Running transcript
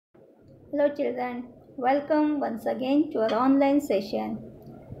Hello children, welcome once again to our online session.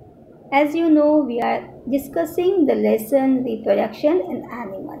 As you know, we are discussing the lesson reproduction in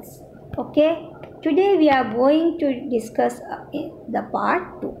animals. Okay, today we are going to discuss the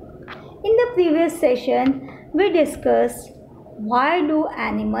part 2. In the previous session, we discussed why do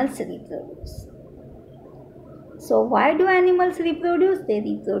animals reproduce. So why do animals reproduce? They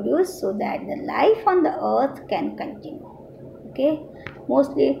reproduce so that the life on the earth can continue. Okay,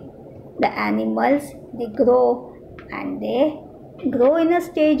 mostly the animals, they grow and they grow in a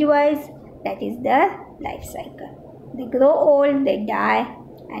stage wise, that is their life cycle. They grow old, they die,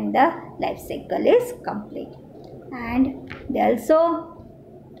 and the life cycle is complete. And they also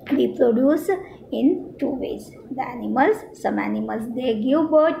reproduce in two ways. The animals, some animals, they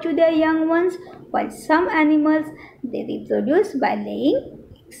give birth to their young ones, while some animals, they reproduce by laying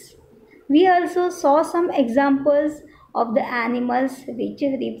eggs. We also saw some examples of the animals which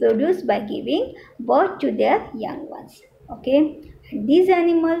reproduce by giving birth to their young ones. Okay, and these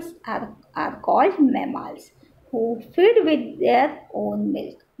animals are called mammals who feed with their own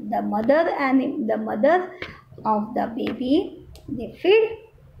milk. The mother of the baby, they feed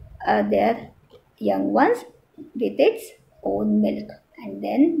their young ones with its own milk, and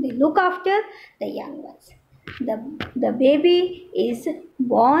then they look after the young ones. The baby is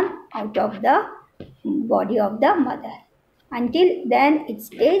born out of the body of the mother. Until then, it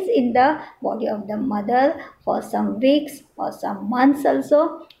stays in the body of the mother for some weeks or some months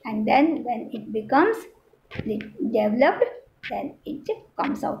also, and then when it becomes developed, then it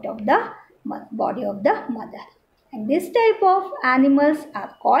comes out of the body of the mother. And this type of animals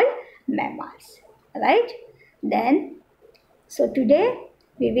are called mammals, right? Then, so today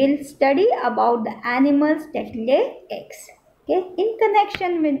we will study about the animals that lay eggs. Okay, in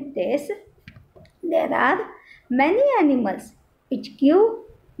connection with this, there are many animals which give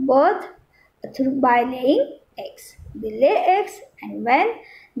birth through by laying eggs. They lay eggs, and when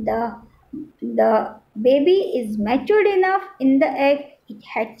the baby is matured enough in the egg, it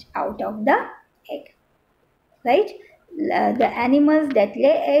hatches out of the egg. Right? The animals that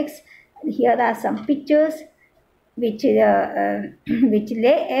lay eggs. Here are some pictures which which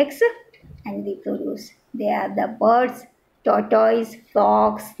lay eggs and reproduce. They are the birds, tortoise,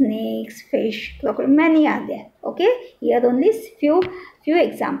 frogs, snakes, fish, crocodile. Many are there. Okay, here only few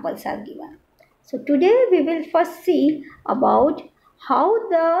examples are given. So today we will first see about how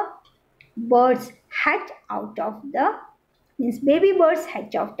the birds hatch out of the, means baby birds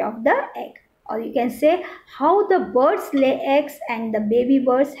hatch out of the egg, or you can say how the birds lay eggs and the baby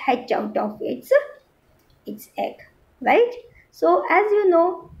birds hatch out of its egg, right? So as you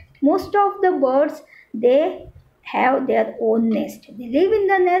know, most of the birds, they have their own nest. They live in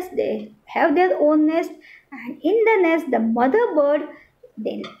the nest, they have their own nest, and in the nest the mother bird,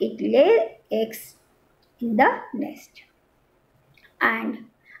 it lay eggs in the nest. And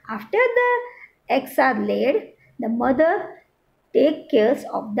after the eggs are laid, the mother take care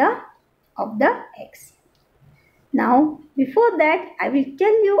of the eggs. Now, before that, I will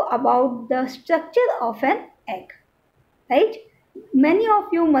tell you about the structure of an egg, right? Many of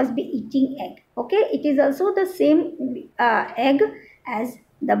you must be eating egg, okay? It is also the same egg as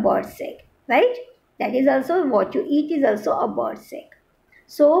the bird's egg, right? That is also what you eat is also a bird's egg.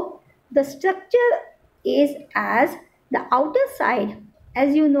 So, the structure is as the outer side,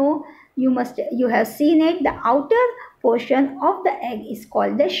 as you know, you have seen it, the outer portion of the egg is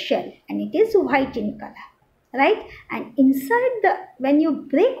called the shell, and it is white in color, right? And inside the, when you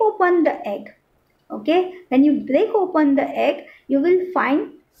break open the egg, okay, when you break open the egg, you will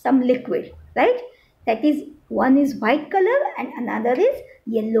find some liquid, right? That is, one is white color and another is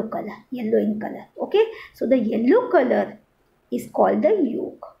yellow color, yellow in color. Okay, so the yellow color is called the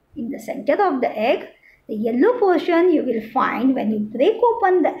yolk. In the center of the egg, the yellow portion you will find, when you break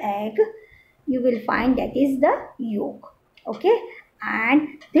open the egg, you will find that is the yolk. Okay,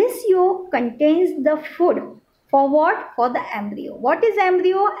 and this yolk contains the food for what? For the embryo. What is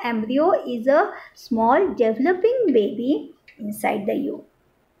embryo? Embryo is a small developing baby inside the yolk.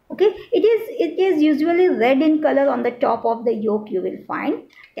 Okay, it is usually red in color. On the top of the yolk you will find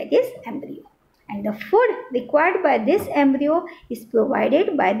that is embryo, and the food required by this embryo is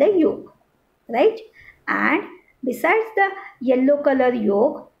provided by the yolk, right? And besides the yellow color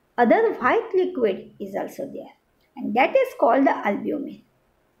yolk, other white liquid is also there, and that is called the albumin.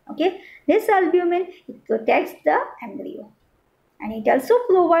 Okay, this albumin, it protects the embryo, and it also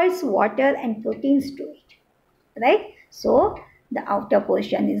provides water and proteins to it, right? So the outer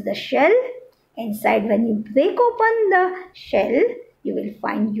portion is the shell. Inside, when you break open the shell, you will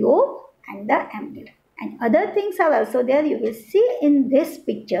find yolk and the embryo, and other things are also there. You will see in this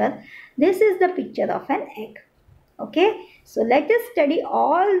picture. This is the picture of an egg. Okay, so let us study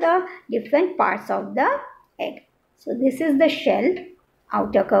all the different parts of the egg. So this is the shell,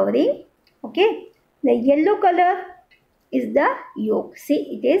 outer covering. Okay, the yellow color is the yolk.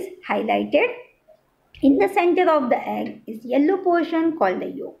 See, it is highlighted. In the center of the egg is yellow portion called the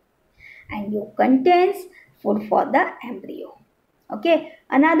yolk, and yolk contains food for the embryo. Okay,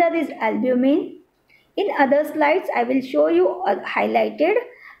 another is albumin. In other slides, I will show you highlighted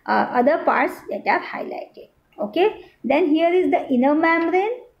other parts that are highlighted. Okay, then here is the inner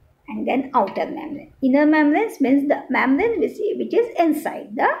membrane and then outer membrane. Inner membrane means the membrane which is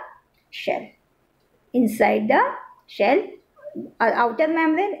inside the shell. Inside the shell, outer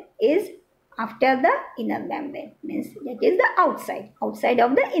membrane is after the inner membrane, means that is the outside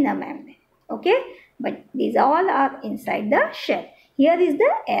of the inner membrane. Okay, but these all are inside the shell. Here is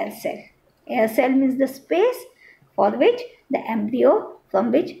the air cell. Air cell means the space for which the embryo,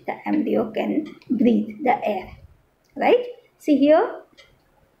 from which the embryo can breathe the air. Right? See here,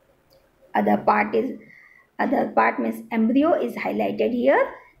 other part means embryo is highlighted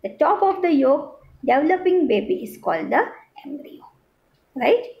here. The top of the yolk, developing baby is called the embryo.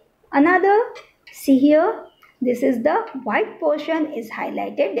 Right? Another, see here, this is the white portion is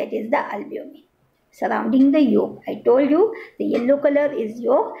highlighted, that is the albumin. Surrounding the yolk, I told you the yellow color is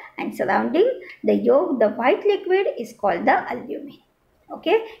yolk, and surrounding the yolk, the white liquid is called the albumin.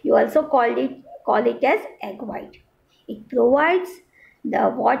 Okay, you also call it as egg white. It provides the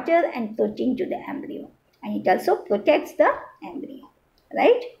water and protein to the embryo, and it also protects the embryo.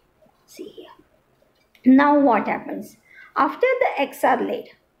 Right? See here. Now what happens? After the eggs are laid,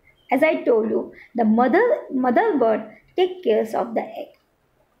 as I told you, the mother bird takes care of the egg.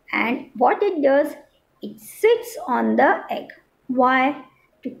 And what it does, it sits on the egg. Why?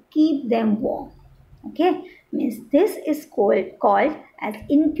 To keep them warm. Okay, means this is called as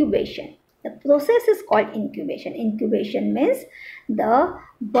incubation. The process is called incubation. Incubation means the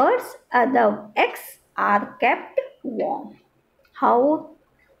eggs are kept warm. How?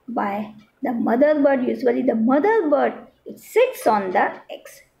 By the mother bird. Usually the mother bird, it sits on the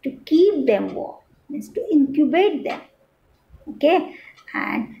eggs to keep them warm, means to incubate them. Okay,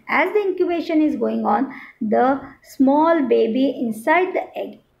 and as the incubation is going on, the small baby inside the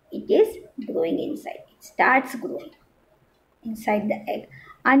egg, it is growing inside. It starts growing inside the egg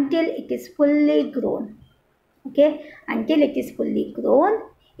until it is fully grown. Okay, until it is fully grown,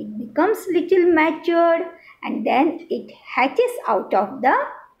 it becomes little matured, and then it hatches out of the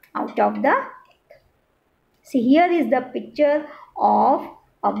egg. See, here is the picture of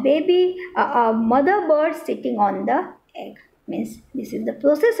a baby, a mother bird sitting on the egg. Means this is the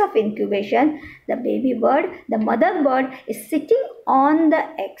process of incubation. The baby bird, the mother bird is sitting on the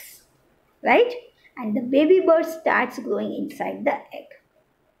eggs, right? And the baby bird starts growing inside the egg,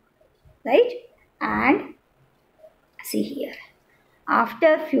 right? And see here,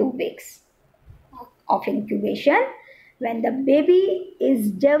 after few weeks of incubation, when the baby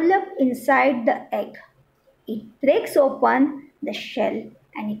is developed inside the egg, it breaks open the shell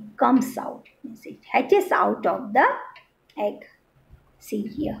and it comes out. Means it hatches out of the egg. See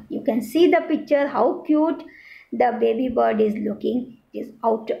here, you can see the picture how cute the baby bird is looking. It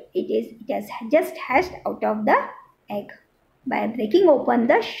has just hatched out of the egg by breaking open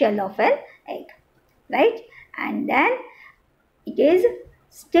the shell of an egg, right? And then it is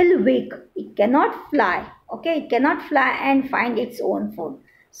still weak. It cannot fly. Okay, it cannot fly and find its own food.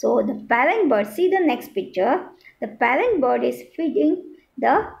 So the parent bird, see the next picture. The parent bird is feeding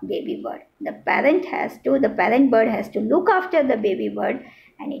the baby bird. The parent bird has to look after the baby bird,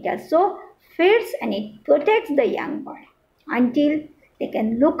 and it also feeds and it protects the young bird until they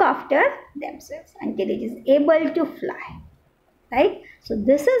can look after themselves, until it is able to fly. Right? So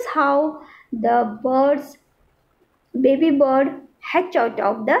this is how the baby bird hatch out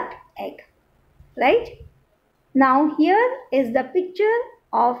of the egg. Right? Now here is the picture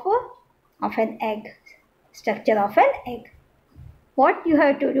of an egg, structure of an egg. What you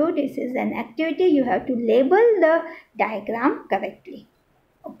have to do, this is an activity, you have to label the diagram correctly.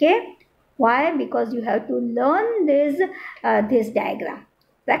 Okay? Why? Because you have to learn this diagram.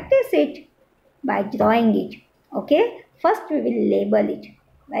 Practice it by drawing it. Okay? First we will label it.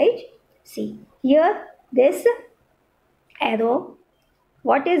 Right? See, here this arrow,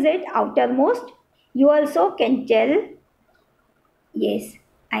 what is it? Outermost. You also can tell. Yes,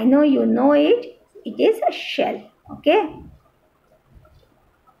 I know you know it. It is a shell. Okay?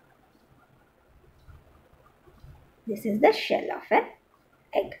 This is the shell of an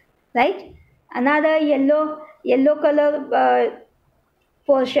egg, right? Another yellow color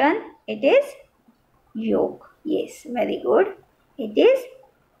portion, it is Yolk. Yes, very good. It is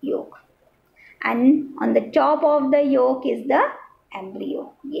yolk. And on the top of the yolk is the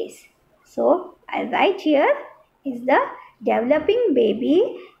embryo. Yes. So I write here is the developing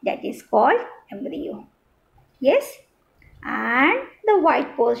baby, that is called embryo. Yes. And the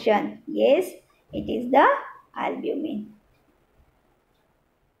white portion. Yes, it is the albumin.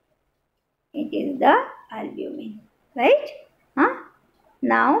 It is the albumin. Right? Huh?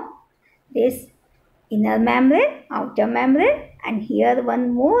 Now this inner membrane, outer membrane, and here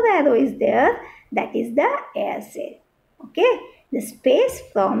one more arrow is there, that is the air cell. Okay, the space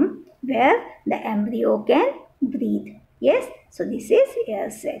from where the embryo can breathe. Yes, so this is air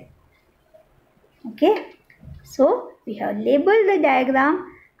cell. Okay, so we have labeled the diagram.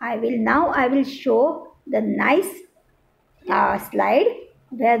 I will show the nice slide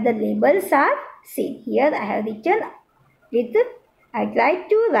where the labels are seen. Here I have written with, I tried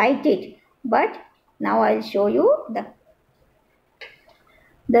to write it, but now I'll show you the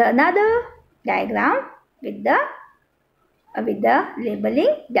another diagram with the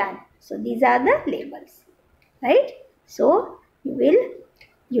labeling done. So these are the labels, right? So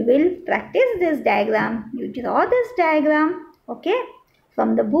you will practice this diagram. You draw this diagram, okay?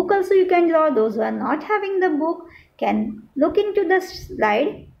 From the book also you can draw. Those who are not having the book can look into the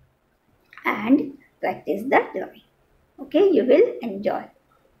slide and practice the drawing. Okay, you will enjoy.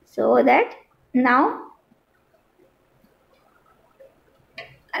 So that now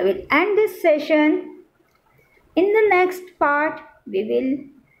I will end this session. In the next part, we will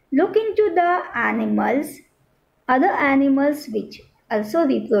look into the animals, other animals which also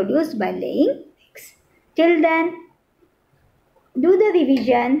reproduce by laying eggs. Till then, do the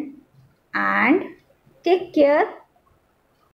revision and take care.